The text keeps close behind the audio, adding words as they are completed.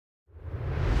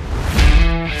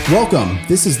Welcome.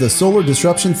 This is the Solar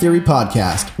Disruption Theory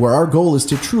Podcast, where our goal is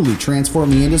to truly transform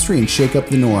the industry and shake up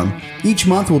the norm. Each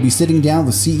month, we'll be sitting down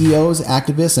with CEOs,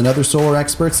 activists, and other solar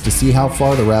experts to see how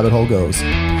far the rabbit hole goes.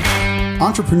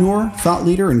 Entrepreneur, thought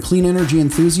leader, and clean energy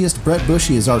enthusiast Brett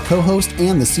Bushy is our co-host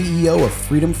and the CEO of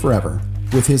Freedom Forever.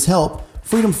 With his help,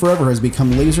 Freedom Forever has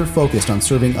become laser focused on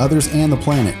serving others and the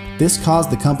planet. This caused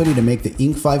the company to make the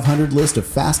Inc. 500 list of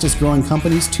fastest growing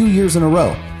companies 2 years in a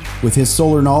row. With his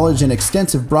solar knowledge and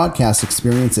extensive broadcast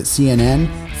experience at CNN,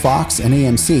 Fox, and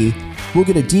AMC, we'll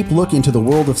get a deep look into the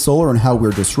world of solar and how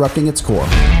we're disrupting its core.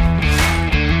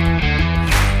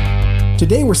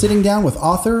 Today we're sitting down with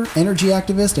author, energy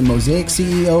activist, and Mosaic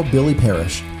CEO Billy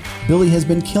Parrish. Billy has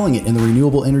been killing it in the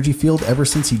renewable energy field ever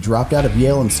since he dropped out of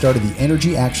Yale and started the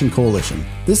Energy Action Coalition.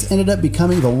 This ended up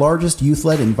becoming the largest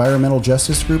youth-led environmental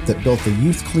justice group that built the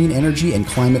youth clean energy and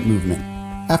climate movement.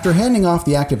 After handing off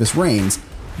the activist reins,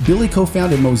 Billy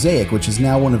co-founded Mosaic, which is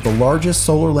now one of the largest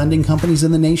solar lending companies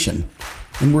in the nation.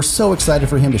 And we're so excited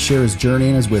for him to share his journey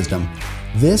and his wisdom.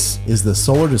 This is the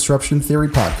Solar Disruption Theory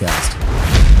Podcast.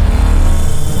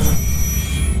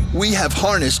 We have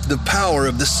harnessed the power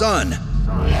of the sun.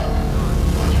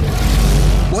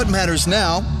 What matters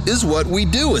now is what we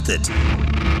do with it.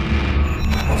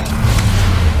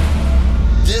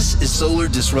 This is Solar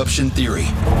Disruption Theory,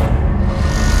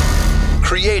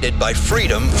 created by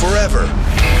Freedom Forever.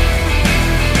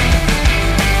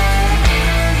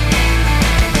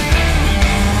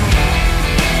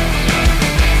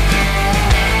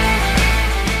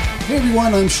 Hey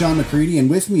everyone, I'm Sean McCready, and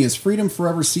with me is Freedom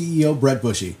Forever CEO Brett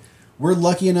Bushy. We're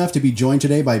lucky enough to be joined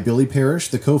today by Billy Parrish,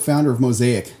 the co-founder of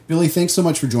Mosaic. Billy, thanks so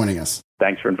much for joining us.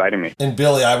 Thanks for inviting me. And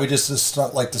Billy, I would just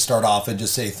like to start off and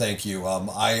just say thank you.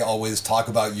 I always talk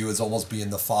about you as almost being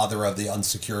the father of the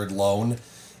unsecured loan.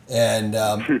 And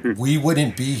we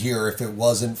wouldn't be here if it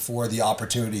wasn't for the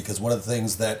opportunity, because one of the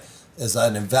things that as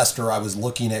an investor I was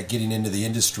looking at getting into the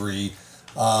industry,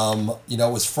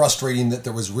 it was frustrating that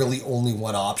there was really only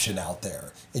one option out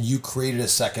there, and you created a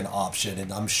second option.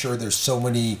 And I'm sure there's so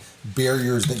many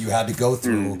barriers that you had to go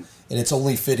through, and it's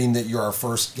only fitting that you're our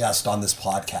first guest on this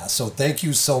podcast. So thank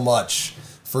you so much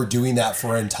for doing that for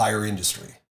our entire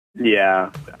industry.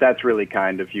 Yeah, that's really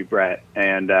kind of you, Brett.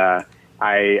 And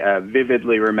I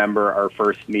vividly remember our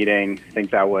first meeting. I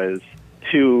think that was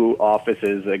 2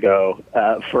 offices ago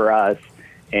for us.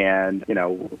 And,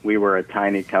 we were a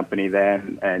tiny company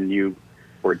then, and you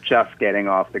were just getting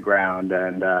off the ground.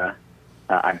 And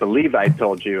I believe I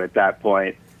told you at that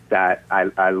point that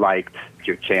I liked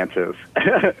your chances.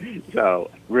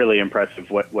 So really impressive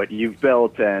what you've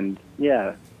built. And,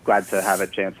 yeah, glad to have a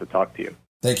chance to talk to you.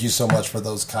 Thank you so much for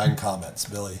those kind comments,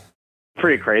 Billy.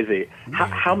 Pretty crazy.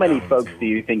 How many folks do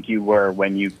you think you were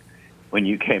when you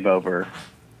came over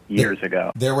years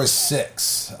ago? There was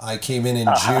 6. I came in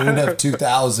June of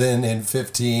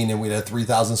 2015, and we had a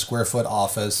 3,000 square foot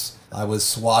office. I was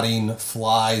swatting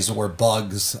flies or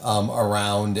bugs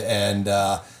around, and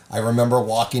I remember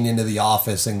walking into the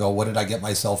office and go, what did I get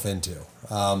myself into?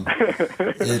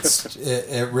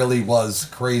 It really was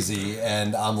crazy,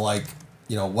 and I'm like,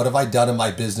 what have I done in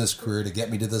my business career to get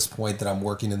me to this point that I'm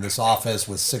working in this office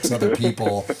with 6 other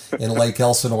people in Lake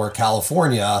Elsinore,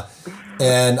 California?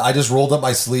 And I just rolled up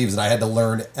my sleeves, and I had to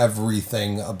learn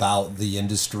everything about the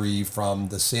industry, from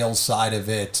the sales side of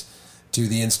it to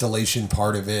the installation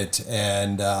part of it.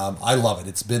 And I love it.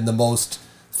 It's been the most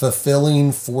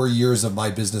fulfilling 4 years of my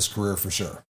business career for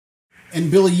sure.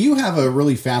 And Billy, you have a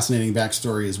really fascinating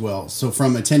backstory as well. So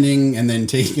from attending and then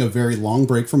taking a very long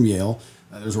break from Yale,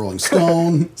 there's Rolling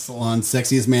Stone, Salon,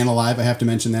 Sexiest Man Alive, I have to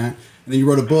mention that. And then you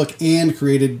wrote a book and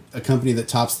created a company that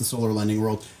tops the solar lending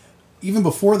world. Even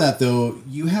before that, though,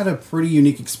 you had a pretty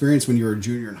unique experience when you were a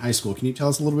junior in high school. Can you tell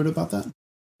us a little bit about that?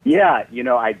 Yeah,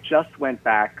 I just went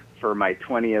back for my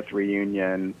 20th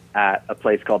reunion at a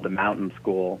place called the Mountain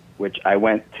School, which I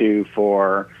went to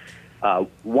for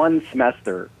 1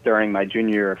 semester during my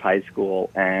junior year of high school,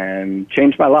 and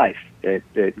changed my life.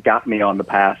 It got me on the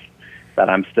path that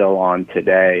I'm still on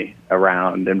today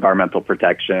around environmental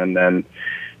protection and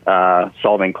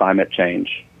solving climate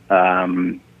change.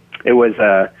 It was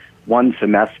a 1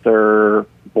 semester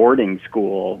boarding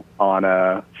school on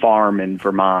a farm in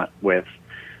Vermont with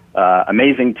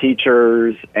amazing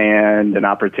teachers and an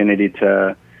opportunity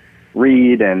to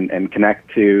read and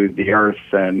connect to the earth.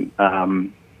 And,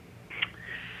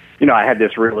 I had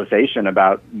this realization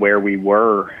about where we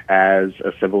were as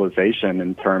a civilization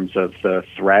in terms of the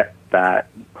threat that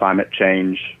climate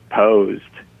change posed,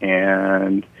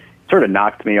 and sort of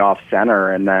knocked me off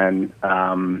center. And then,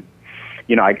 I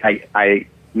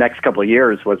next couple of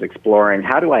years was exploring,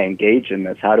 how do I engage in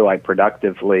this? How do I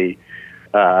productively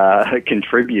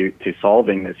contribute to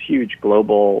solving this huge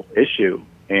global issue,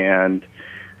 and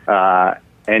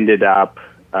ended up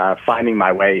finding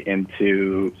my way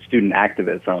into student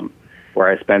activism, where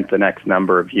I spent the next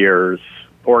number of years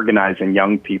organizing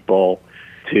young people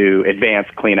to advance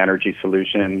clean energy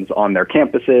solutions on their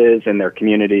campuses, in their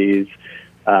communities,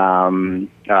 and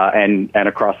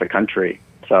across the country.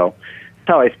 So that's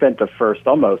how I spent the first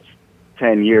almost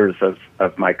 10 years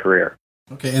of my career.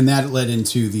 Okay, and that led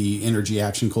into the Energy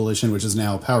Action Coalition, which is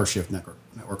now PowerShift Network,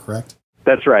 correct?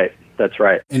 That's right. That's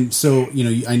right. And so,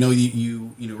 I know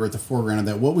you were at the foreground of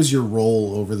that. What was your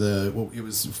role over it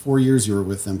was 4 years you were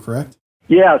with them, correct?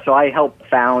 Yeah, so I helped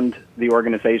found the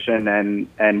organization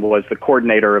and was the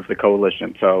coordinator of the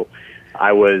coalition. So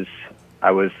I was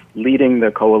leading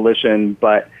the coalition,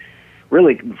 but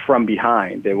really from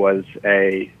behind. It was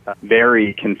a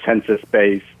very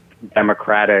consensus-based,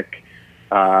 democratic,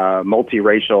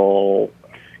 multiracial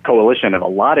coalition of a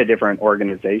lot of different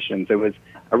organizations. It was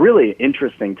a really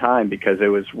interesting time because it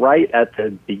was right at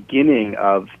the beginning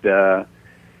of the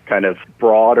kind of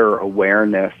broader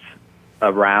awareness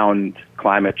around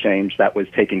climate change that was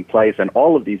taking place, and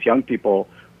all of these young people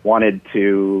wanted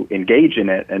to engage in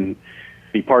it and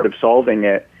be part of solving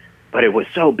it, but it was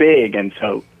so big, and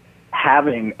so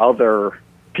having other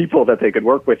people that they could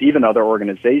work with, even other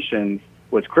organizations,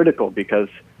 was critical, because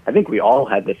I think we all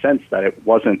had the sense that it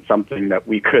wasn't something that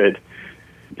we could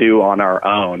do on our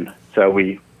own. So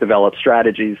we developed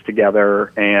strategies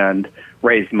together and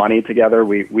raised money together.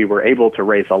 We were able to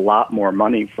raise a lot more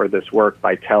money for this work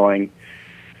by telling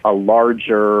a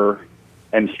larger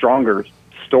and stronger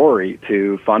story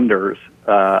to funders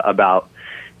about,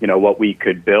 what we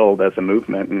could build as a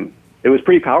movement. And it was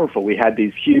pretty powerful. We had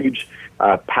these huge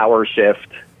PowerShift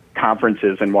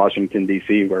conferences in Washington,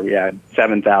 D.C., where we had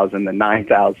 7,000 and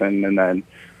 9,000, and then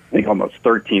I think almost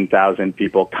 13,000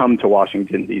 people come to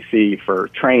Washington, D.C. for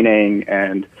training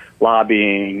and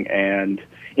lobbying and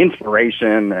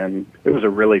inspiration, and it was a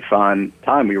really fun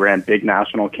time. We ran big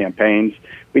national campaigns.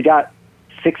 We got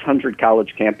 600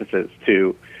 college campuses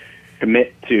to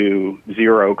commit to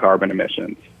zero carbon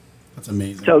emissions. That's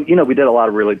amazing. So, we did a lot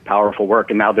of really powerful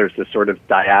work, and now there's this sort of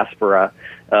diaspora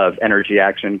of Energy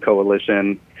Action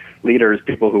Coalition leaders,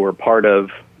 people who were part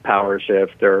of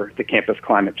PowerShift or the Campus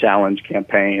Climate Challenge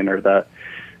campaign or the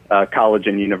College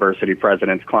and University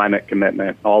President's Climate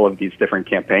Commitment, all of these different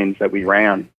campaigns that we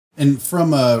ran. And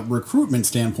from a recruitment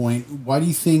standpoint, why do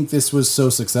you think this was so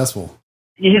successful?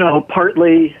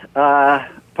 Partly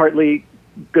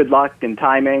good luck and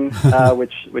timing,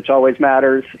 which always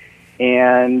matters.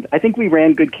 And I think we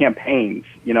ran good campaigns.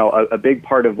 A big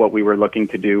part of what we were looking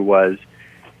to do was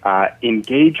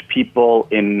engage people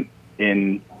in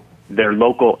their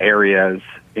local areas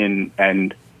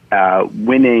and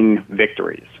winning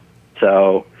victories.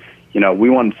 So, we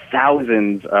won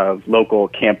thousands of local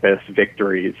campus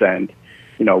victories, and,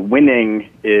 winning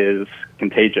is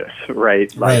contagious,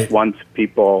 right? Like once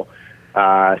people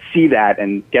see that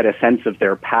and get a sense of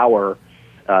their power,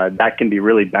 that can be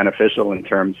really beneficial in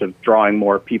terms of drawing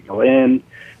more people in.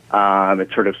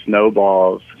 It sort of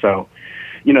snowballs. So,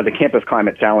 the Campus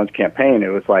Climate Challenge campaign, it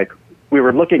was like we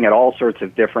were looking at all sorts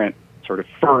of different sort of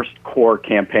first core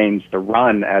campaigns to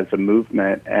run as a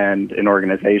movement and an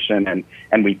organization.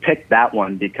 And we picked that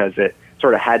one because it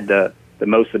sort of had the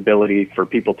most ability for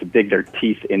people to dig their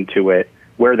teeth into it,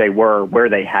 where they were, where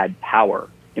they had power.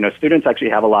 Students actually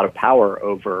have a lot of power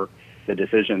over the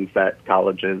decisions that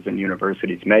colleges and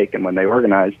universities make. And when they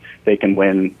organize, they can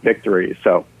win victories.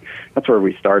 So that's where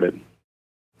we started.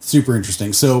 Super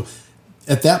interesting. So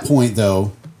at that point,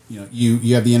 though,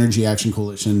 you have the Energy Action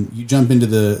Coalition. You jump into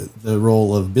the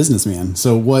role of businessman.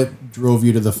 So what drove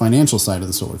you to the financial side of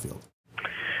the solar field?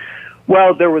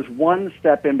 Well, there was one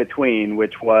step in between,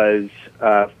 which was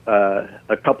a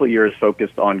couple of years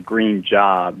focused on green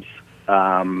jobs,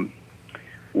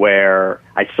 where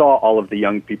I saw all of the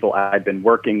young people I'd been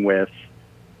working with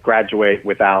graduate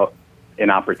without an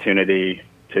opportunity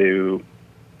to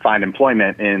find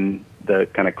employment in the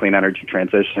kind of clean energy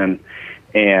transition.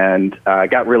 And I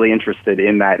got really interested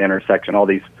in that intersection, all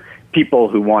these people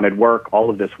who wanted work, all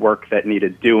of this work that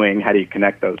needed doing. How do you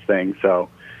connect those things? So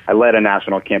I led a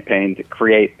national campaign to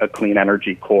create a clean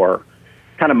energy corps,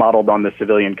 kind of modeled on the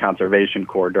Civilian Conservation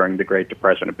Corps during the Great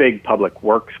Depression, a big public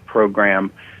works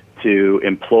program to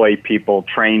employ people,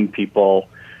 train people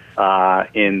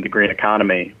in the green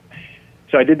economy.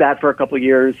 So I did that for a couple of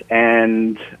years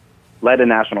and led a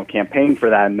national campaign for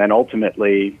that, and then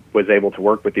ultimately was able to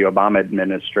work with the Obama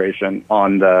administration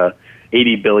on the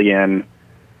 $80 billion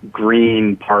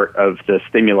green part of the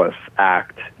Stimulus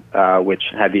Act, which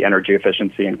had the Energy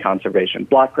Efficiency and Conservation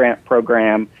Block Grant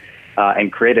Program,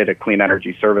 and created a Clean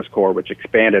Energy Service Corps, which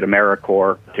expanded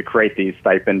AmeriCorps to create these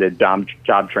stipended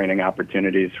job training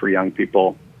opportunities for young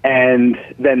people. And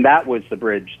then that was the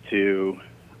bridge to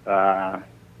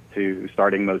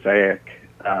starting Mosaic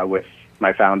with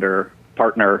my founder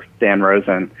partner, Dan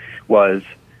Rosen, was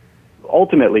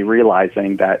ultimately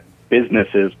realizing that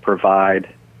businesses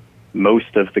provide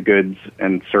most of the goods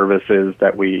and services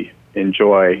that we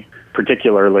enjoy,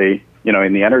 particularly,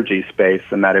 in the energy space,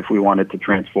 and that if we wanted to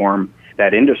transform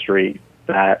that industry,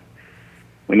 that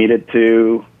we needed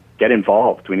to get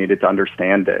involved. We needed to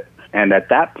understand it. And at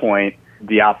that point,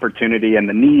 the opportunity and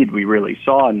the need we really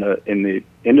saw in the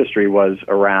industry was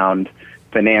around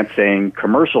financing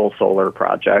commercial solar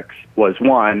projects was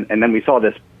one. And then we saw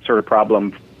this sort of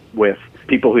problem with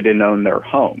people who didn't own their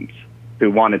homes,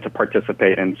 who wanted to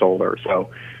participate in solar. So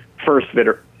first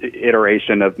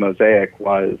iteration of Mosaic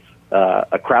was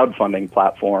a crowdfunding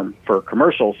platform for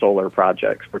commercial solar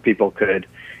projects where people could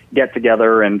get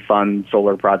together and fund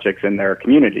solar projects in their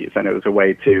communities. And it was a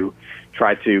way to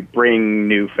try to bring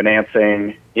new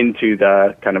financing into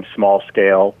the kind of small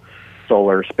scale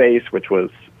solar space, which was,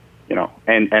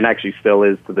 and actually still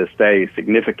is to this day,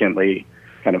 significantly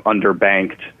kind of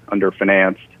underbanked,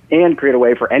 underfinanced, and create a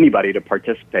way for anybody to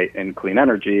participate in clean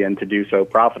energy and to do so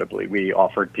profitably. We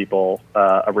offered people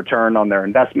a return on their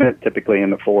investment, typically in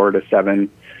the 4 to 7%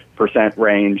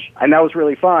 range. And that was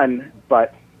really fun,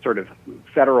 but sort of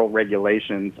federal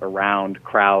regulations around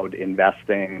crowd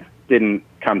investing didn't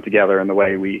come together in the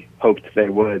way we hoped they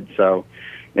would. So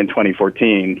in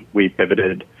 2014, we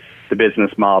pivoted the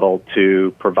business model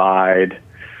to provide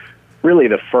really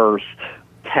the first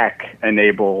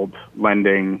tech-enabled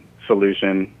lending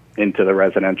solution into the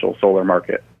residential solar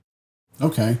market.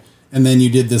 Okay. And then you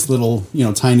did this little,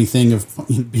 tiny thing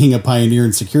of being a pioneer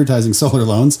in securitizing solar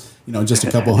loans, just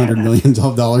a couple $100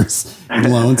 million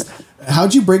in loans.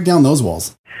 How'd you break down those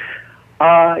walls?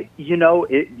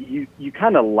 You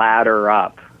kind of ladder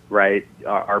up, right?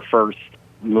 Our first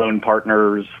loan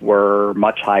partners were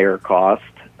much higher cost.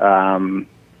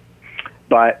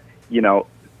 But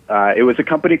it was a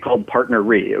company called Partner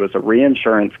Re. It was a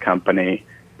reinsurance company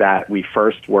that we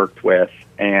first worked with,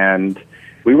 and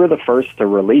we were the first to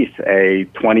release a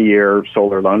 20-year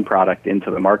solar loan product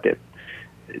into the market.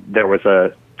 There was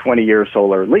a 20-year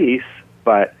solar lease,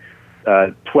 but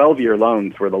 12-year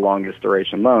loans were the longest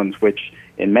duration loans, which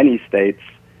in many states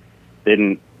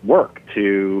didn't work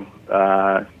to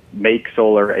make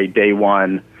solar a day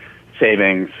one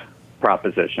savings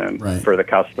proposition for the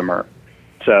customer.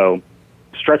 So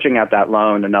stretching out that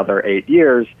loan another 8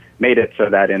 years made it so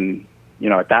that in,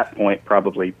 at that point,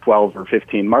 probably 12 or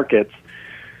 15 markets,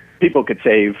 people could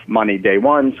save money day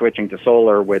one switching to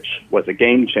solar, which was a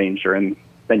game changer. And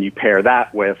then you pair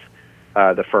that with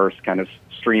the first kind of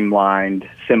streamlined,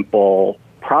 simple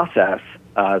process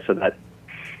so that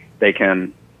they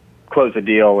can close a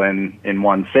deal in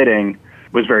one sitting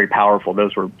was very powerful.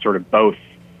 Those were sort of both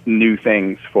new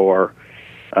things for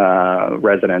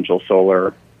residential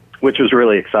solar, which was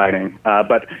really exciting.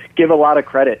 But give a lot of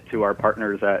credit to our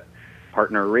partners at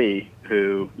Partner Re,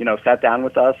 who, sat down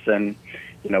with us and,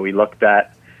 we looked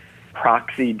at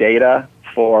proxy data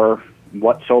for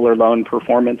what solar loan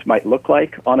performance might look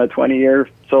like on a 20-year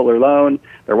solar loan.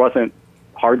 There wasn't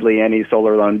hardly any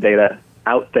solar loan data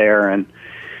out there. And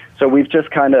so we've just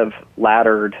kind of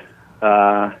laddered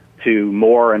to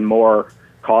more and more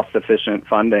cost-efficient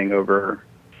funding over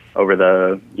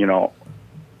the,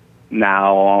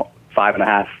 now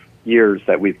 5.5 years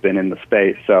that we've been in the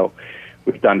space. So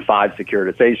we've done 5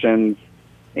 securitizations,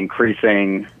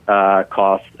 increasing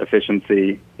cost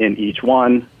efficiency in each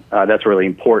one. That's really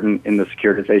important in the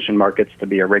securitization markets to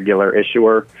be a regular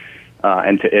issuer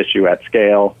and to issue at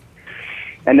scale.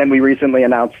 And then we recently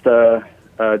announced a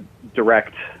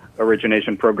direct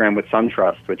origination program with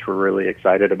SunTrust, which we're really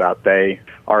excited about. They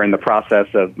are in the process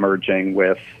of merging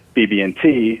with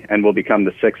BB&T and will become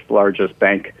the 6th largest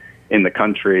bank in the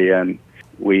country. And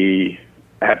we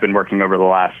have been working over the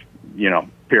last,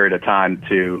 period of time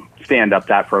to stand up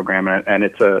that program. And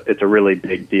it's a really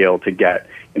big deal to get,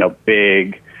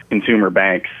 big consumer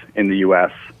banks in the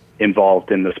U.S.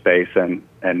 involved in the space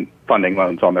and funding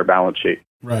loans on their balance sheet.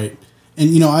 Right.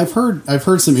 And, I've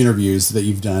heard some interviews that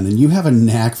you've done, and you have a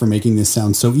knack for making this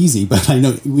sound so easy, but I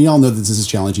know we all know that this is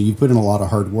challenging. You put in a lot of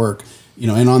hard work,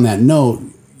 and on that note,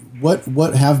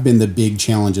 what have been the big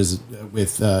challenges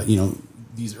with,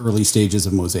 these early stages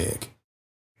of Mosaic?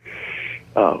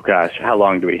 Oh gosh, how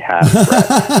long do we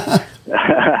have?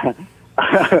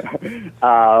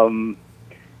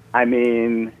 I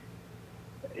mean,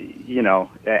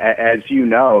 as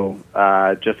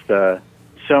just the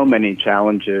so many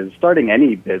challenges starting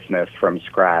any business from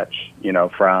scratch,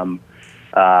 from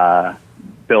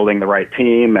building the right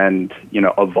team and,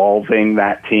 evolving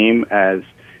that team as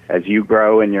you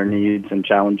grow and your needs and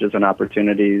challenges and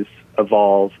opportunities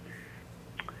evolve.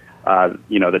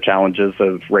 The challenges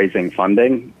of raising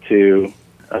funding to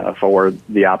forward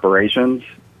the operations.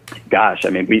 Gosh, I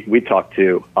mean, we talked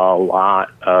to a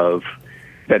lot of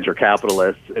venture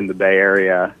capitalists in the Bay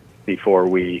Area before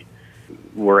we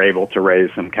were able to raise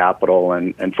some capital,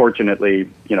 and fortunately,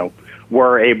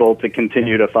 we're able to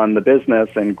continue to fund the business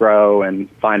and grow and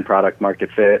find product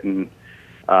market fit, and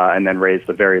then raise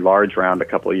the very large round a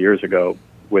couple of years ago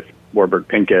with Warburg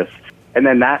Pincus, and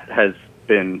then that has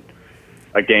been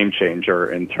a game changer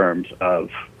in terms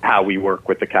of how we work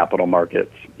with the capital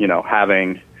markets.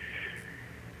 Having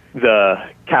the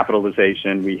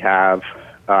capitalization we have,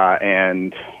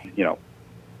 and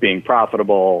being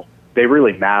profitable, they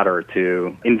really matter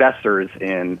to investors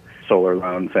in solar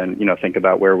loans. And think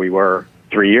about where we were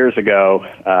 3 years ago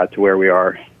to where we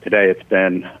are today. It's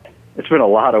been a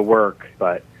lot of work,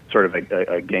 but sort of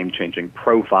a game-changing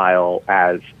profile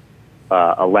as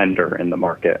a lender in the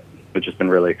market, which has been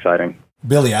really exciting.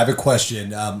 Billy, I have a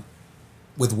question.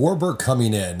 With Warburg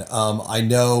coming in, I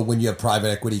know when you have private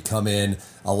equity come in,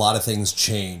 a lot of things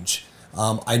change.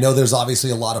 I know there's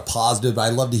obviously a lot of positive, but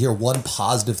I'd love to hear one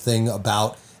positive thing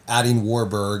about adding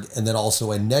Warburg, and then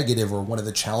also a negative or one of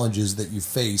the challenges that you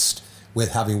faced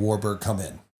with having Warburg come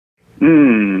in.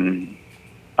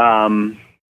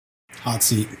 Hot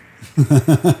seat.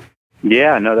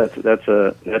 Yeah, no, that's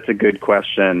a good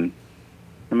question.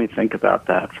 Let me think about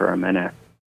that for a minute.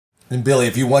 And Billy,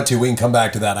 if you want to, we can come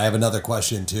back to that. I have another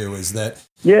question too. Is that?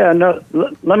 Yeah, no.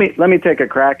 Let me take a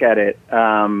crack at it.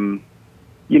 As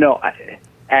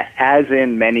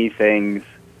in many things,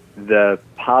 the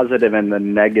positive and the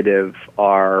negative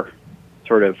are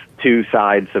sort of two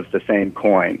sides of the same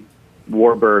coin.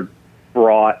 Warburg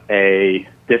brought a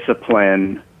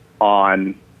discipline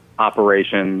on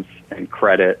operations and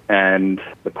credit and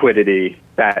liquidity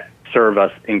that serve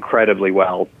us incredibly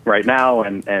well right now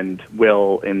and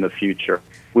will in the future.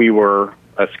 We were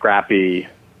a scrappy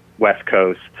West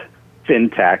Coast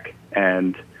fintech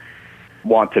and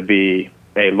want to be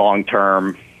a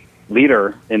long-term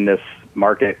leader in this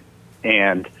market,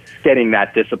 and getting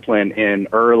that discipline in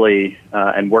early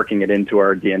and working it into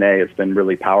our DNA has been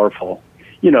really powerful.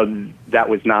 That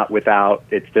was not without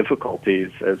its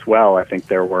difficulties as well. I think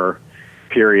there were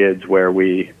periods where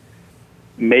we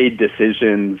made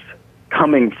decisions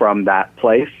coming from that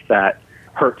place that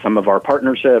hurt some of our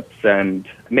partnerships and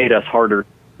made us harder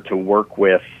to work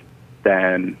with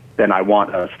than I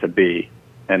want us to be.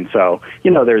 And so,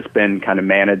 there's been kind of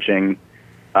managing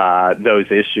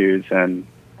those issues. And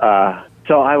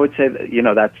so I would say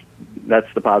that,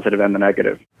 that's the positive and the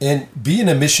negative. And being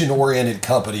a mission-oriented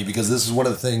company, because this is one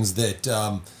of the things that,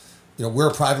 we're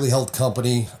a privately held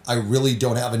company. I really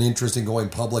don't have an interest in going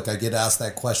public. I get asked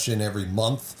that question every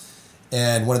month.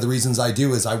 And one of the reasons I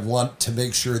do is I want to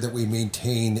make sure that we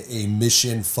maintain a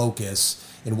mission focus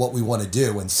in what we want to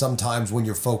do. And sometimes when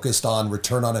you're focused on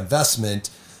return on investment,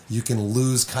 you can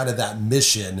lose kind of that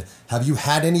mission. Have you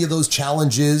had any of those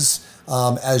challenges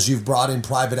as you've brought in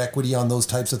private equity on those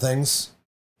types of things?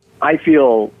 I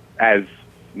feel as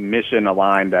mission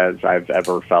aligned as I've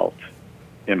ever felt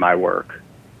in my work.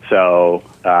 So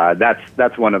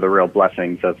that's one of the real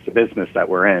blessings of the business that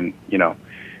we're in.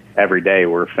 Every day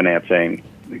we're financing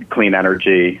clean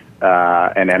energy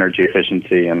and energy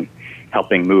efficiency and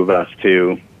helping move us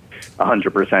to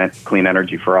 100% clean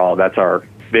energy for all. That's our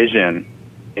vision.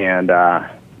 And,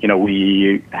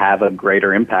 we have a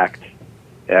greater impact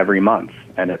every month,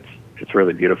 and it's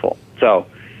really beautiful. So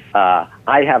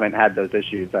I haven't had those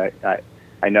issues. I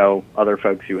know other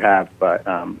folks who have, but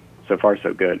so far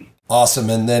so good. Awesome.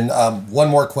 And then one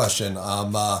more question.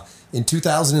 In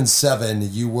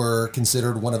 2007, you were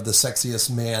considered one of the sexiest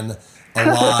men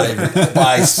alive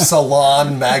by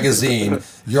Salon magazine.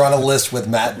 You're on a list with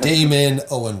Matt Damon,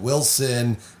 Owen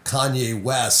Wilson, Kanye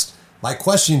West. My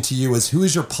question to you is, who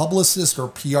is your publicist or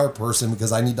PR person?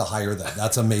 Because I need to hire them.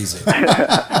 That's amazing.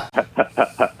 I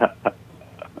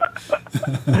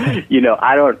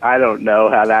don't know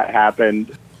how that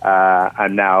happened.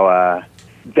 I'm now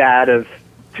dad of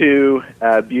two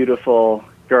beautiful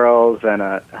girls and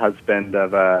a husband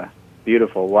of a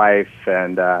beautiful wife,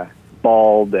 and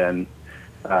bald and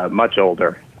much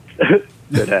older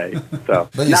today. So,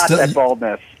 but not still, that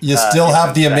baldness. You still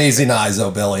have the amazing eyes,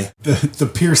 though, Billy.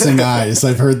 The piercing eyes.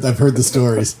 I've heard the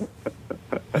stories.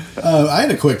 I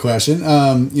had a quick question.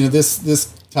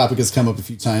 This topic has come up a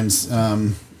few times.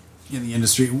 in the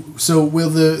industry. So will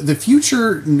the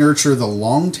future nurture the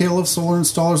long tail of solar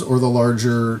installers or the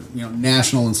larger,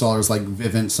 national installers like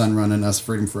Vivint, Sunrun, and us,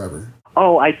 Freedom Forever?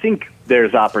 Oh, I think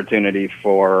there's opportunity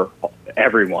for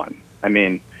everyone. I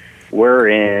mean, we're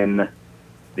in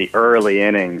the early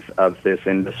innings of this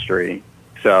industry.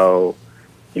 So,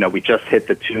 we just hit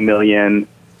the 2 million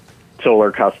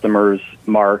solar customers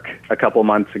mark a couple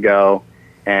months ago,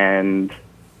 and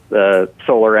the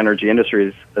Solar Energy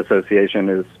Industries Association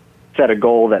has set a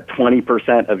goal that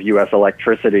 20% of U.S.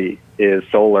 electricity is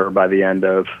solar by the end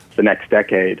of the next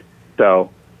decade.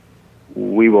 So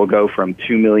we will go from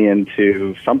 2 million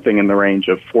to something in the range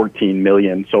of 14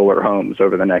 million solar homes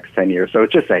over the next 10 years. So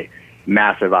it's just a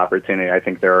massive opportunity. I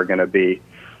think there are going to be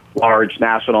large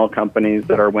national companies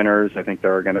that are winners. I think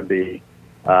there are going to be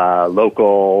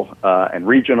local and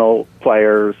regional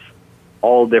players,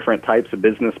 all different types of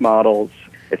business models.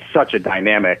 It's such a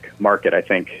dynamic market. I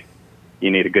think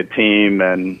you need a good team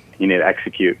and you need to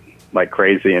execute like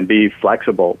crazy and be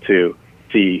flexible to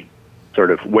see sort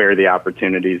of where the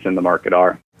opportunities in the market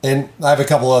are. And I have a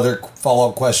couple other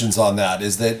follow-up questions on that.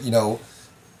 Is that,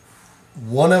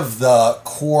 one of the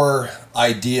core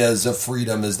ideas of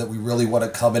Freedom is that we really want to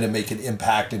come in and make an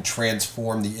impact and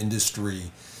transform the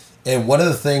industry. And one of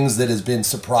the things that has been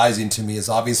surprising to me is,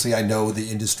 obviously I know the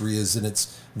industry is in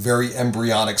its very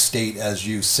embryonic state, as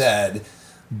you said,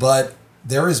 but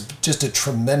there is just a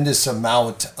tremendous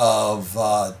amount of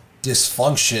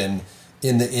dysfunction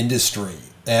in the industry.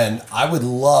 And I would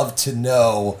love to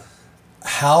know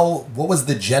what was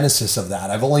the genesis of that?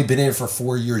 I've only been in it for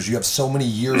 4 years. You have so many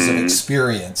years of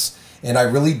experience, and I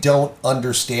really don't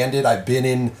understand it. I've been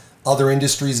in other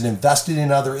industries and invested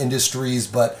in other industries,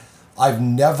 but I've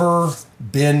never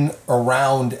been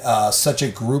around such a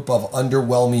group of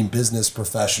underwhelming business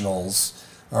professionals,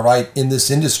 all right, in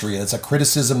this industry. And it's a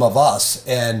criticism of us,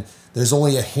 and there's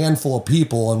only a handful of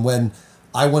people. And when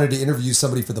I wanted to interview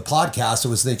somebody for the podcast, I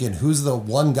was thinking, who's the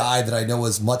one guy that I know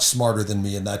is much smarter than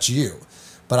me? And that's you.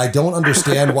 But I don't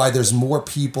understand why there's more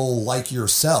people like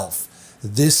yourself.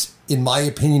 This, in my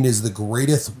opinion, is the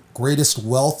greatest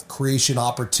wealth creation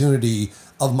opportunity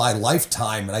of my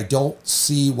lifetime. And I don't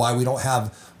see why we don't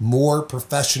have more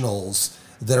professionals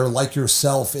that are like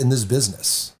yourself in this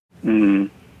business. Mm.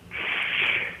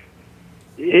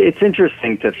 It's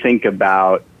interesting to think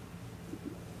about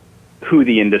who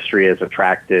the industry has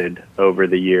attracted over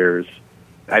the years.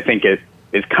 I think it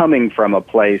is coming from a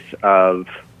place of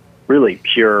really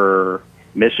pure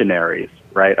missionaries,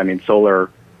 right? I mean, solar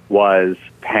was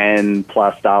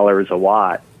 $10+ a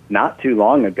watt not too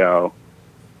long ago,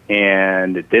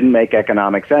 and it didn't make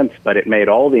economic sense, but it made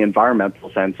all the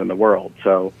environmental sense in the world.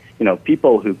 So,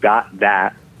 people who got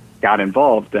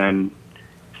involved, and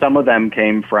some of them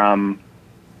came from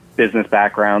business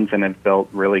backgrounds and have built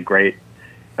really great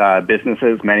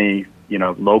businesses, many,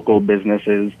 local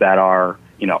businesses that are,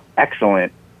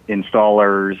 excellent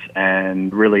installers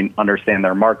and really understand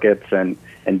their markets and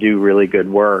do really good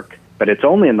work. But it's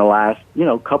only in the last,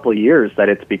 couple of years that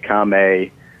it's become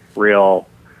a real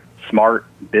smart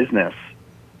business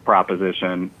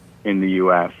proposition in the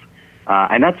U.S.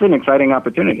 And that's an exciting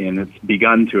opportunity, and it's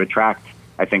begun to attract,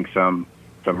 I think, some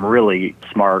really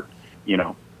smart,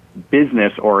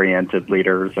 business-oriented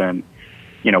leaders. And,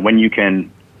 when you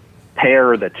can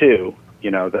pair the two,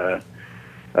 the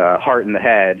heart and the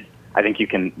head, I think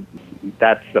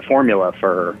that's the formula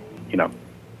for,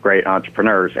 great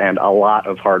entrepreneurs and a lot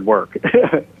of hard work.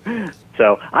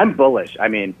 So I'm bullish. I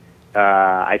mean,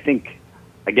 I think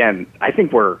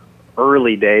we're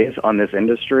early days on this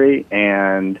industry,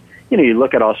 and, you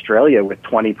look at Australia with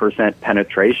 20%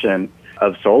 penetration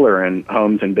of solar in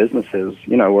homes and businesses,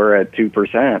 we're at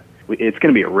 2%. It's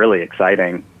going to be a really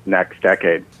exciting next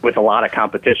decade with a lot of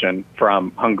competition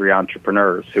from hungry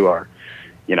entrepreneurs who are,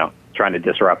 trying to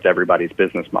disrupt everybody's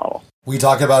business model. We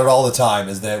talk about it all the time,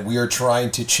 is that we are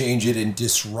trying to change it and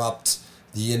disrupt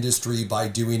the industry by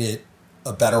doing it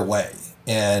a better way.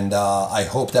 And I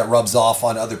hope that rubs off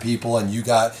on other people. And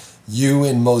you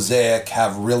and Mosaic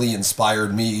have really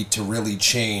inspired me to really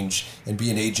change and be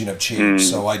an agent of change.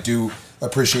 So I do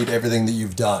appreciate everything that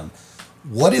you've done.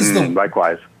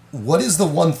 Likewise. What is the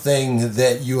one thing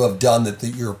that you have done that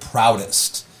you're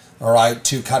proudest, all right,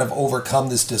 to kind of overcome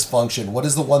this dysfunction? What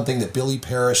is the one thing that Billy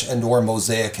Parrish and or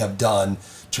Mosaic have done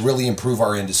to really improve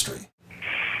our industry?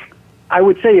 I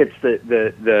would say it's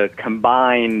the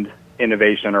combined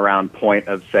innovation around point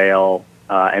of sale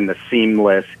and the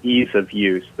seamless ease of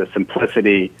use, the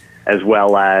simplicity, as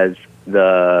well as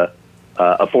the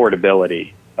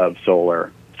affordability of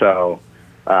solar. So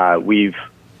we've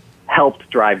helped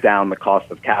drive down the cost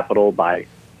of capital by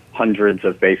hundreds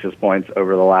of basis points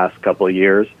over the last couple of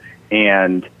years.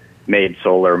 and made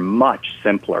solar much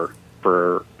simpler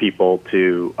for people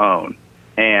to own.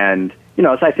 And,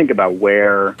 as I think about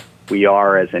where we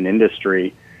are as an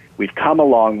industry, we've come a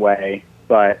long way,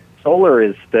 but solar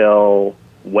is still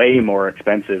way more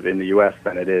expensive in the U.S.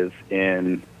 than it is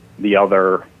in the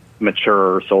other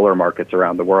mature solar markets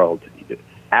around the world.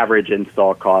 Average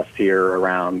install cost here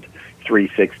around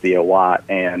 $360 a watt,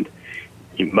 and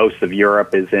most of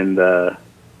Europe is in the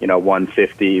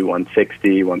 150,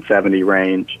 160, 170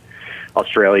 range.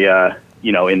 Australia,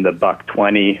 in the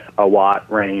 $120 a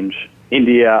watt range.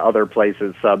 India, other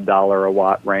places, sub-dollar a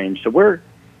watt range. So we're,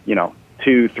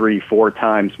 2, 3, 4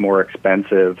 times more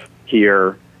expensive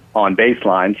here on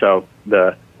baseline. So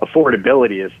the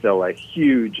affordability is still a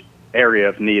huge area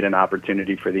of need and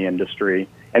opportunity for the industry.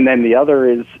 And then the other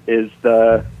is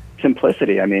the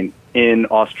simplicity. I mean, in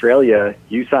Australia,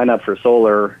 you sign up for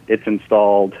solar, it's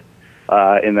installed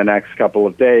in the next couple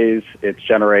of days. It's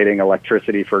generating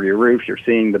electricity for your roof. You're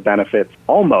seeing the benefits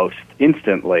almost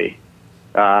instantly.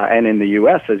 And in the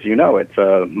U.S., as you know, it's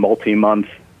a multi-month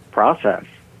process.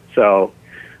 So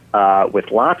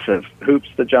with lots of hoops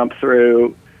to jump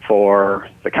through for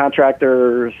the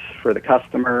contractors, for the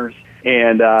customers.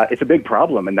 And it's a big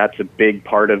problem, and that's a big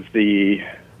part of the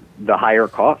higher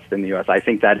cost in the U.S. I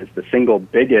think that is the single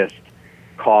biggest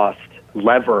cost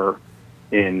lever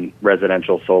in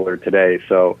residential solar today.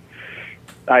 So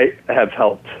I have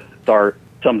helped start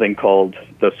something called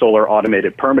the Solar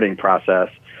Automated Permitting Process,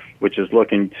 which is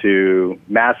looking to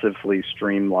massively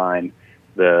streamline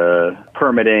the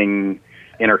permitting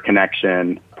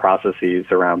interconnection processes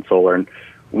around solar. And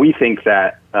we think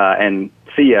that, and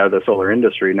SEIA, the solar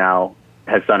industry now,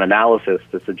 has done analysis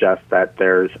to suggest that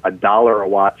there's $1 a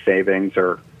watt savings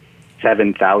or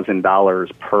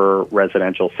 $7,000 per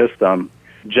residential system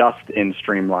just in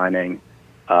streamlining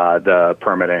the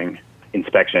permitting,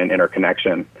 inspection,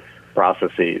 interconnection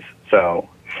processes. So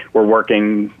we're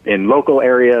working in local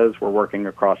areas, we're working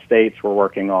across states, we're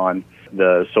working on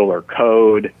the solar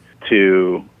code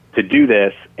to do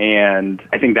this. And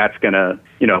I think that's going to,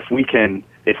 if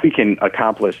we can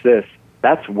accomplish this,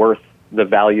 that's worth the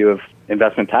value of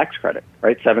investment tax credit,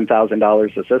 right?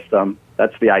 $7,000 a system.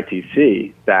 That's the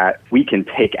ITC that we can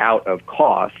take out of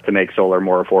cost to make solar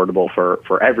more affordable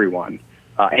for everyone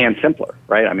and simpler,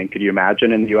 right? I mean, could you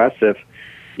imagine in the U.S. if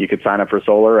you could sign up for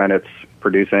solar and it's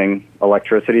producing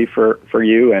electricity for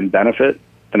you and benefit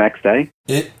the next day?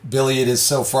 Billy, it is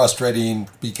so frustrating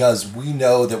because we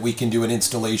know that we can do an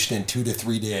installation in 2 to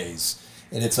 3 days,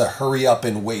 and it's a hurry up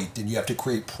and wait, and you have to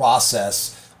create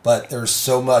process. But there's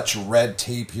so much red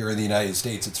tape here in the United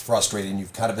States. It's frustrating.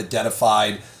 You've kind of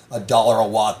identified $1 a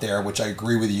watt there, which I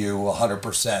agree with you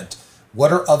 100%.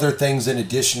 What are other things in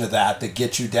addition to that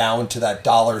get you down to that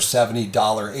 $1.70,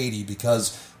 $1.80?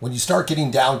 Because when you start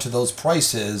getting down to those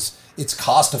prices, it's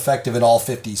cost effective in all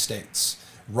 50 states.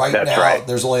 That's now, right.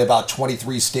 There's only about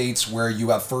 23 states where you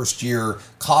have first year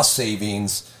cost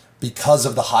savings because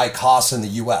of the high costs in the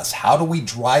U.S. How do we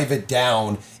drive it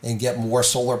down and get more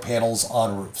solar panels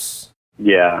on roofs?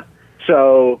 Yeah.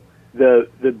 So the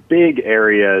big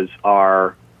areas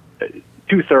are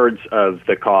 2/3 of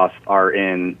the cost are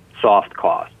in soft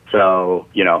costs. So,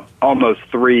 almost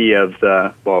 3 of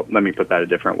the, well, let me put that a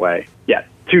different way. Yeah.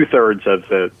 2/3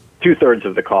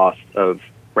 of the cost of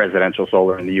residential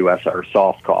solar in the U.S. are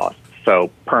soft costs.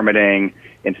 So permitting,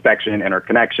 inspection,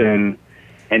 interconnection,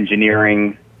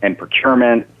 engineering, and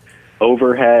procurement,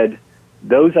 overhead,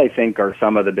 those I think are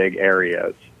some of the big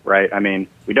areas, right? I mean,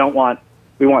 we want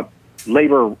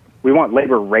labor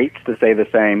rates to stay the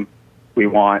same. We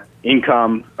want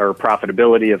income or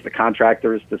profitability of the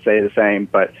contractors to stay the same,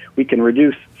 but we can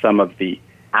reduce some of the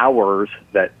hours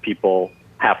that people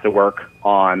have to work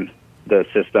on the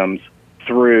systems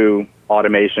through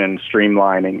automation,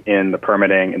 streamlining in the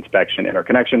permitting, inspection,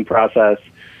 interconnection process,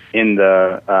 in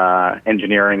the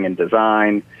engineering and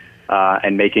design,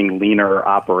 and making leaner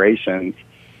operations.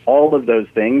 All of those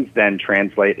things then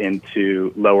translate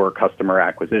into lower customer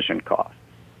acquisition costs.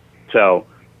 So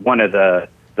one of the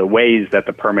ways that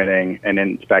the permitting and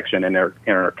inspection and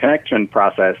interconnection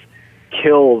process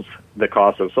kills the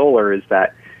cost of solar is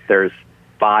that there's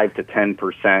 5 to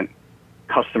 10%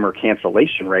 customer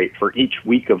cancellation rate for each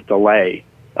week of delay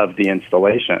of the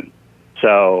installation.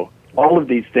 So all of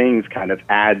these things kind of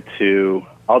add to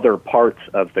other parts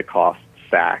of the cost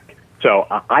stack. So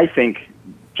I think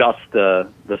just the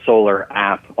solar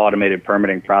app automated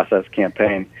permitting process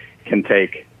campaign can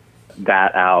take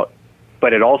that out,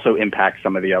 but it also impacts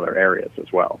some of the other areas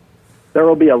as well. There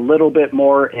will be a little bit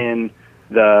more in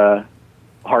the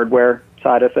hardware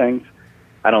side of things.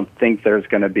 I don't think there's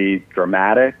going to be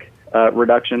dramatic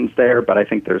reductions there, but I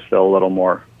think there's still a little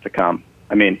more to come.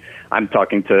 I mean, I'm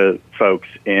talking to folks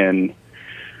in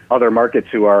other markets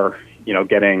who are,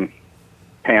 getting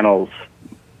panels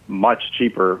much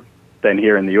cheaper than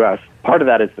here in the U.S. Part of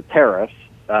that is the tariffs,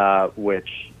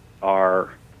 which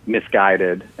are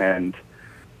misguided and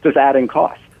just adding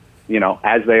cost,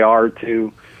 as they are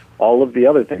to all of the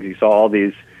other things. You saw all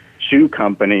these shoe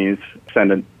companies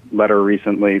send a letter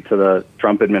recently to the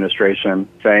Trump administration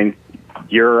saying,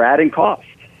 you're adding cost.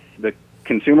 The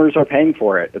consumers are paying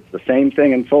for it. It's the same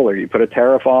thing in solar. You put a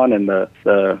tariff on and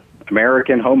the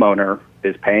American homeowner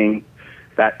is paying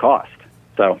that cost.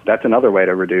 So that's another way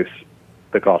to reduce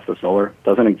the cost of solar.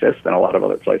 Doesn't exist in a lot of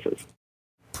other places.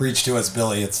 Preach to us,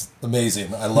 Billy. It's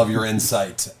amazing. I love your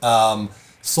insight.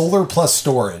 Solar plus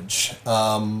storage.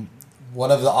 One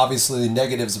of the obviously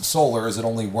negatives of solar is it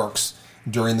only works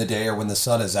during the day or when the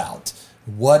sun is out.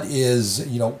 What is,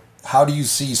 how do you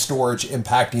see storage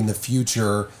impacting the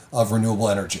future of renewable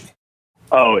energy?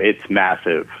 Oh, it's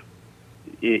massive.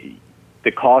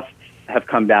 The costs have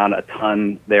come down a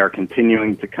ton. They are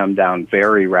continuing to come down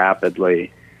very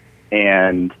rapidly.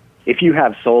 And if you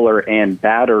have solar and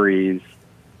batteries,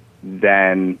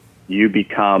 then you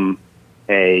become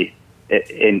an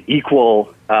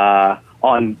equal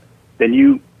then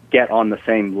you get on the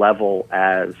same level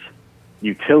as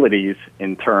utilities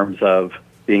in terms of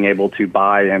being able to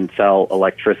buy and sell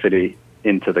electricity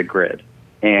into the grid.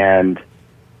 And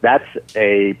that's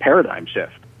a paradigm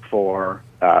shift for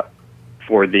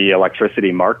the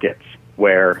electricity markets,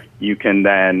 where you can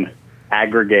then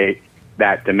aggregate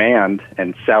that demand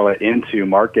and sell it into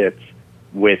markets,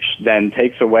 which then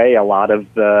takes away a lot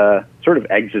of the sort of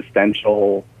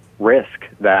existential risk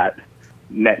that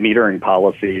net metering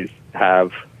policies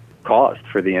have caused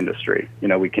for the industry.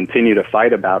 We continue to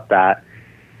fight about that,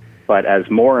 but as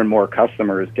more and more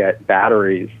customers get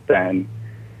batteries, then,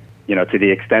 to the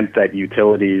extent that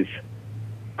utilities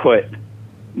put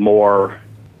more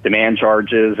demand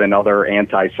charges and other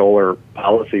anti-solar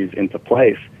policies into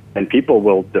place, then people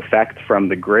will defect from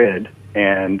the grid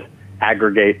and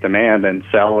aggregate demand and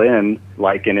sell in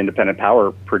like an independent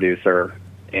power producer.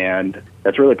 And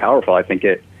that's really powerful. I think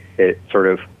it sort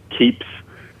of keeps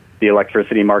the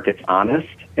electricity markets honest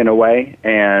in a way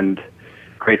and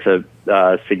creates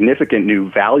a significant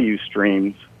new value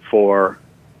streams for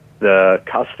the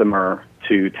customer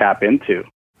to tap into.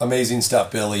 Amazing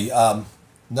stuff, Billy.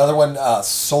 Another one,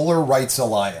 Solar Rights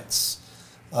Alliance.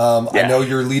 I know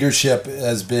your leadership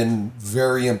has been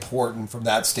very important from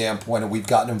that standpoint, and we've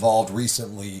gotten involved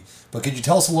recently. But could you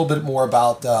tell us a little bit more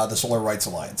about the Solar Rights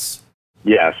Alliance?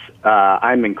 Yes,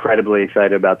 I'm incredibly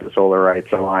excited about the Solar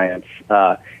Rights Alliance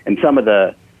and some of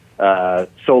the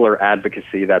solar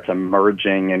advocacy that's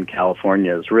emerging in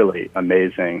California is really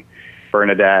amazing.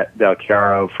 Bernadette Del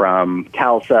Chiaro from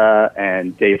CALSA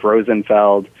and Dave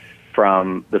Rosenfeld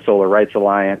from the Solar Rights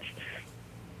Alliance,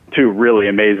 two really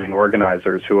amazing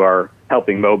organizers who are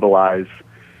helping mobilize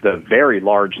the very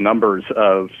large numbers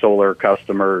of solar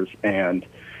customers and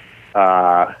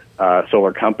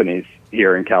solar companies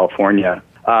here in California.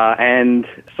 And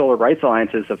Solar Rights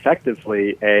Alliance is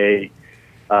effectively an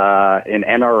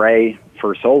NRA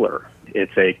for solar.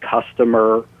 It's a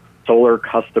solar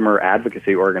customer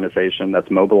advocacy organization that's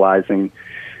mobilizing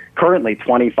currently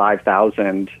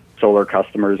 25,000 solar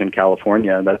customers in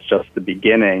California. That's just the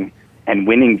beginning, and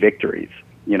winning victories.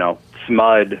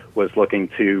 SMUD was looking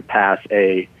to pass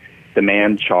a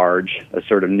demand charge, a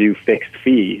sort of new fixed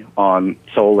fee on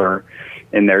solar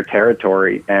in their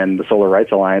territory, and the Solar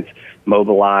Rights Alliance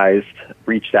mobilized,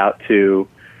 reached out to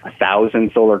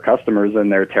 1,000 solar customers in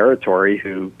their territory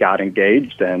who got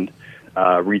engaged and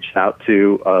reached out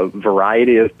to a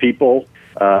variety of people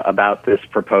about this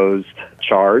proposed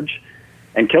charge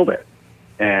and killed it.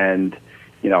 And,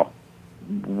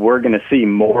 we're going to see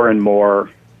more and more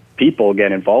people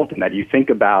get involved in that. You think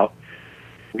about,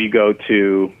 we go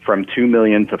from 2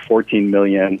 million to 14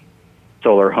 million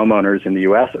solar homeowners in the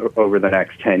U.S. over the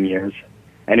next 10 years.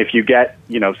 And if you get,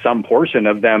 some portion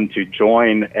of them to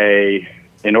join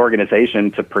an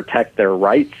organization to protect their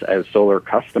rights as solar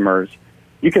customers,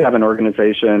 you could have an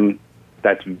organization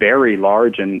that's very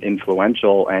large and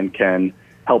influential and can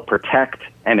help protect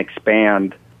and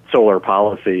expand solar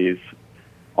policies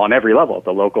on every level, at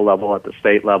the local level, at the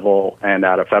state level, and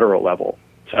at a federal level.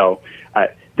 So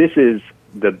this is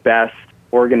the best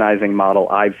organizing model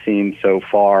I've seen so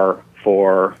far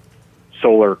for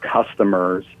solar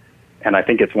customers, and I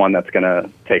think it's one that's going to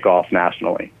take off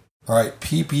nationally. All right,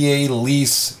 PPA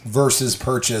lease versus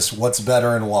purchase, what's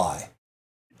better and why?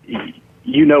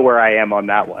 You know where I am on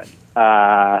that one.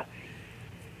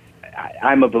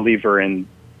 I'm a believer in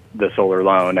the solar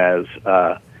loan as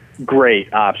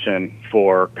great option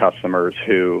for customers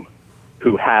who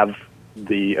have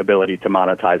the ability to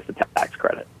monetize the tax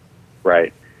credit,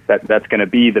 right? That's going to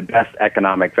be the best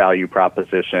economic value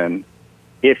proposition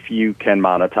if you can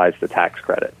monetize the tax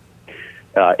credit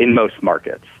in most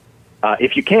markets.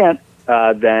 If you can't,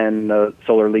 then a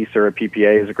solar lease or a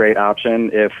PPA is a great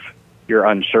option. If you're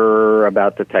unsure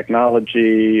about the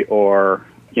technology, or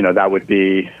that would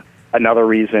be another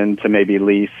reason to maybe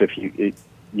lease if you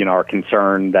are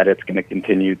concerned that it's going to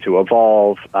continue to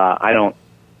evolve. I don't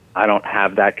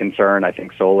have that concern. I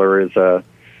think solar is a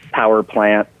power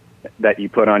plant that you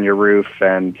put on your roof,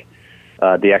 and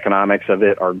the economics of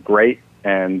it are great.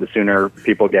 And the sooner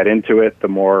people get into it,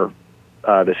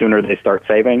 the sooner they start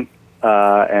saving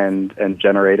and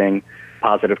generating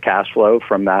positive cash flow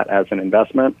from that as an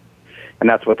investment. And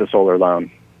that's what the solar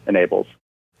loan enables.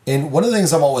 And one of the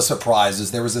things I'm always surprised is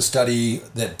there was a study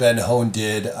that Ben Hone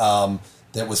did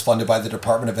that was funded by the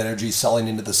Department of Energy, Selling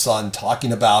into the Sun,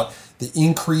 talking about the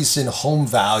increase in home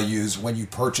values when you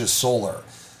purchase solar.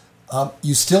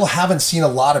 You still haven't seen a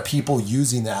lot of people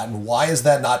using that. And why is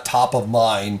that not top of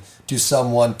mind to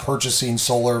someone purchasing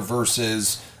solar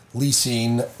versus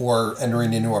leasing or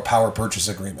entering into a power purchase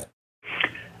agreement?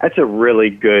 That's a really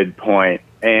good point.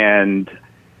 And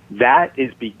that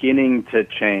is beginning to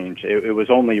change. It was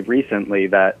only recently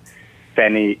that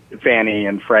Fannie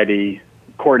and Freddie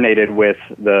coordinated with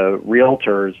the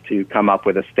realtors to come up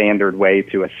with a standard way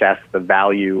to assess the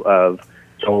value of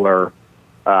solar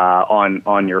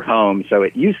on your home. So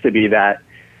it used to be that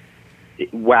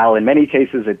while in many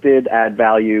cases it did add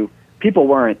value, people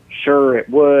weren't sure it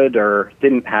would or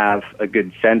didn't have a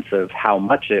good sense of how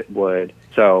much it would.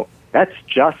 So that's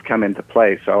just come into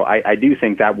play. So I do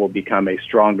think that will become a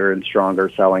stronger and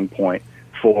stronger selling point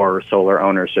for solar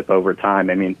ownership over time.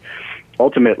 I mean,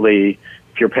 ultimately,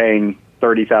 if you're paying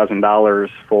 $30,000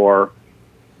 for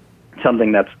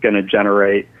something that's going to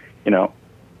generate,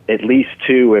 at least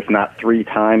 2, if not 3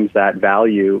 times that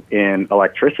value in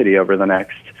electricity over the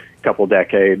next couple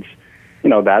decades,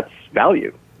 that's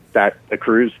value that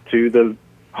accrues to the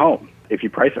home if you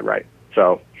price it right.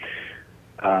 So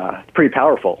it's pretty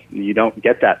powerful. You don't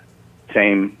get that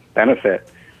same benefit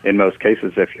in most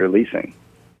cases if you're leasing.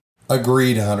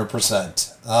 Agreed,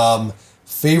 100%.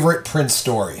 Favorite Prince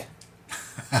story?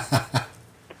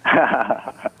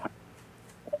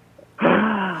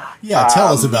 Yeah,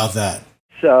 tell us about that.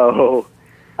 So,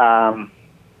 at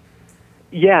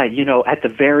the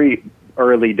very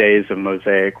early days of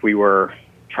Mosaic, we were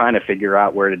trying to figure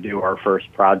out where to do our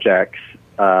first projects,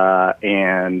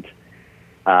 and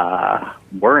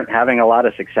weren't having a lot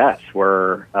of success.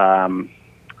 We're,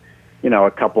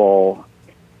 a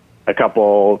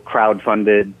couple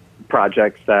crowd-funded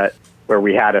projects where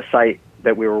we had a site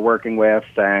that we were working with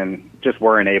and just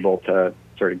weren't able to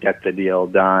sort of get the deal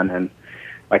done. And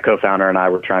my co-founder and I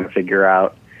were trying to figure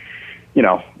out,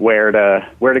 where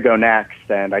to go next.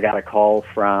 And I got a call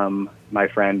from my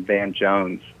friend Van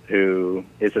Jones, who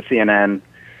is a CNN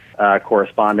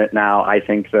correspondent now. I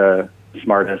think the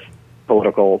smartest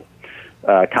political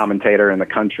commentator in the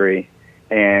country.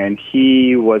 And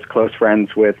he was close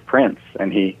friends with Prince.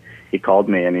 And he called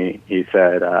me and he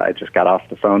said, I just got off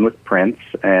the phone with Prince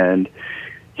and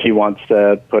he wants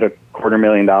to put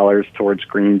 $250,000 towards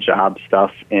green job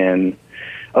stuff in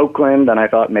Oakland. And I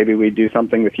thought maybe we'd do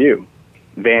something with you.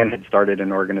 Van had started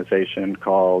an organization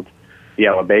called the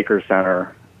Ella Baker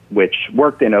Center, which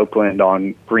worked in Oakland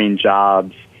on green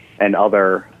jobs and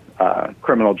other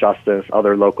criminal justice,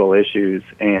 other local issues.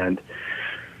 And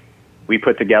we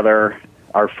put together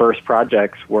our first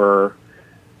projects were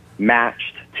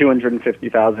matched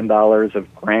 $250,000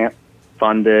 of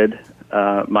grant-funded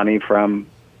money from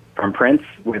Prince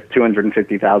with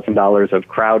 $250,000 of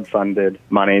crowd-funded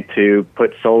money to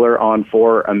put solar on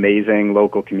 4 amazing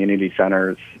local community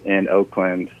centers in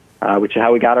Oakland, which is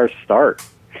how we got our start.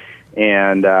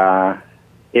 And I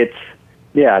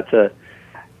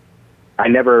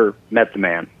never met the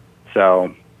man,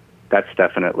 so that's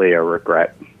definitely a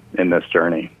regret in this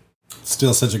journey.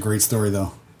 Still such a great story,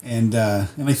 though. And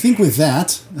I think with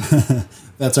that,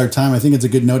 that's our time. I think it's a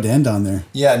good note to end on there.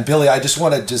 Yeah, and Billy, I just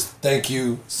want to thank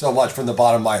you so much from the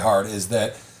bottom of my heart, is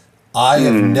that I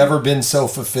have never been so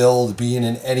fulfilled being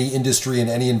in any industry and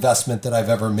any investment that I've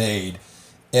ever made.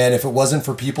 And if it wasn't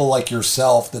for people like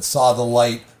yourself that saw the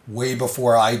light way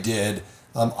before I did,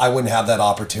 I wouldn't have that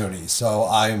opportunity. So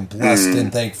I'm blessed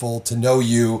and thankful to know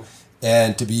you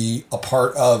and to be a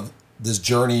part of this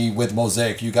journey with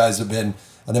Mosaic. You guys have been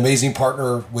an amazing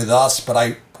partner with us, but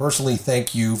I personally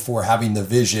thank you for having the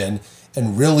vision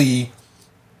and really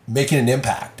making an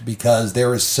impact, because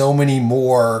there is so many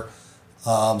more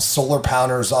solar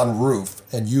panels on roof,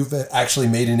 and you've actually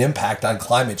made an impact on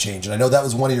climate change. And I know that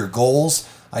was one of your goals.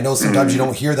 I know sometimes you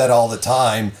don't hear that all the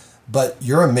time, but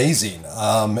you're amazing.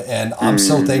 And I'm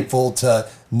so thankful to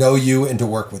know you and to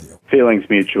work with you. Feelings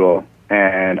mutual.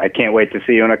 And I can't wait to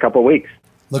see you in a couple weeks.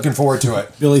 Looking forward to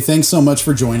it. Billy, thanks so much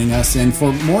for joining us. And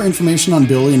for more information on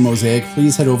Billy and Mosaic,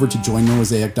 please head over to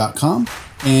joinmosaic.com.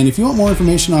 And if you want more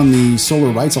information on the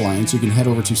Solar Rights Alliance, you can head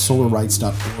over to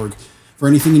solarrights.org. For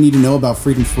anything you need to know about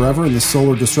Freedom Forever and the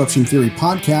Solar Disruption Theory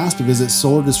podcast, visit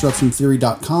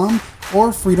solardisruptiontheory.com or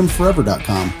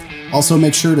freedomforever.com. Also,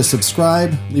 make sure to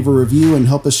subscribe, leave a review, and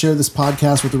help us share this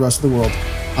podcast with the rest of the world.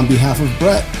 On behalf of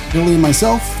Brett, Billy, and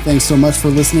myself, thanks so much for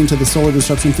listening to the Solar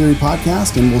Disruption Theory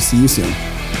podcast, and we'll see you soon.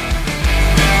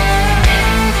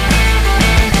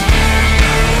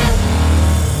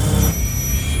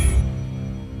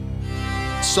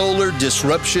 Solar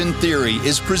Disruption Theory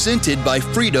is presented by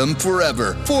Freedom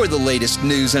Forever. For the latest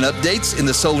news and updates in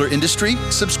the solar industry,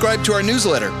 subscribe to our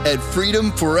newsletter at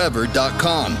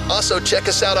freedomforever.com. Also, check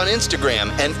us out on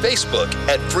Instagram and Facebook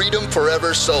at Freedom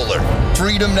Forever Solar.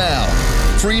 Freedom now,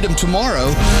 freedom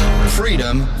tomorrow,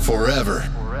 freedom forever.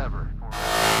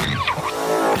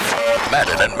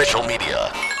 Madden and Mitchell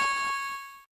Media.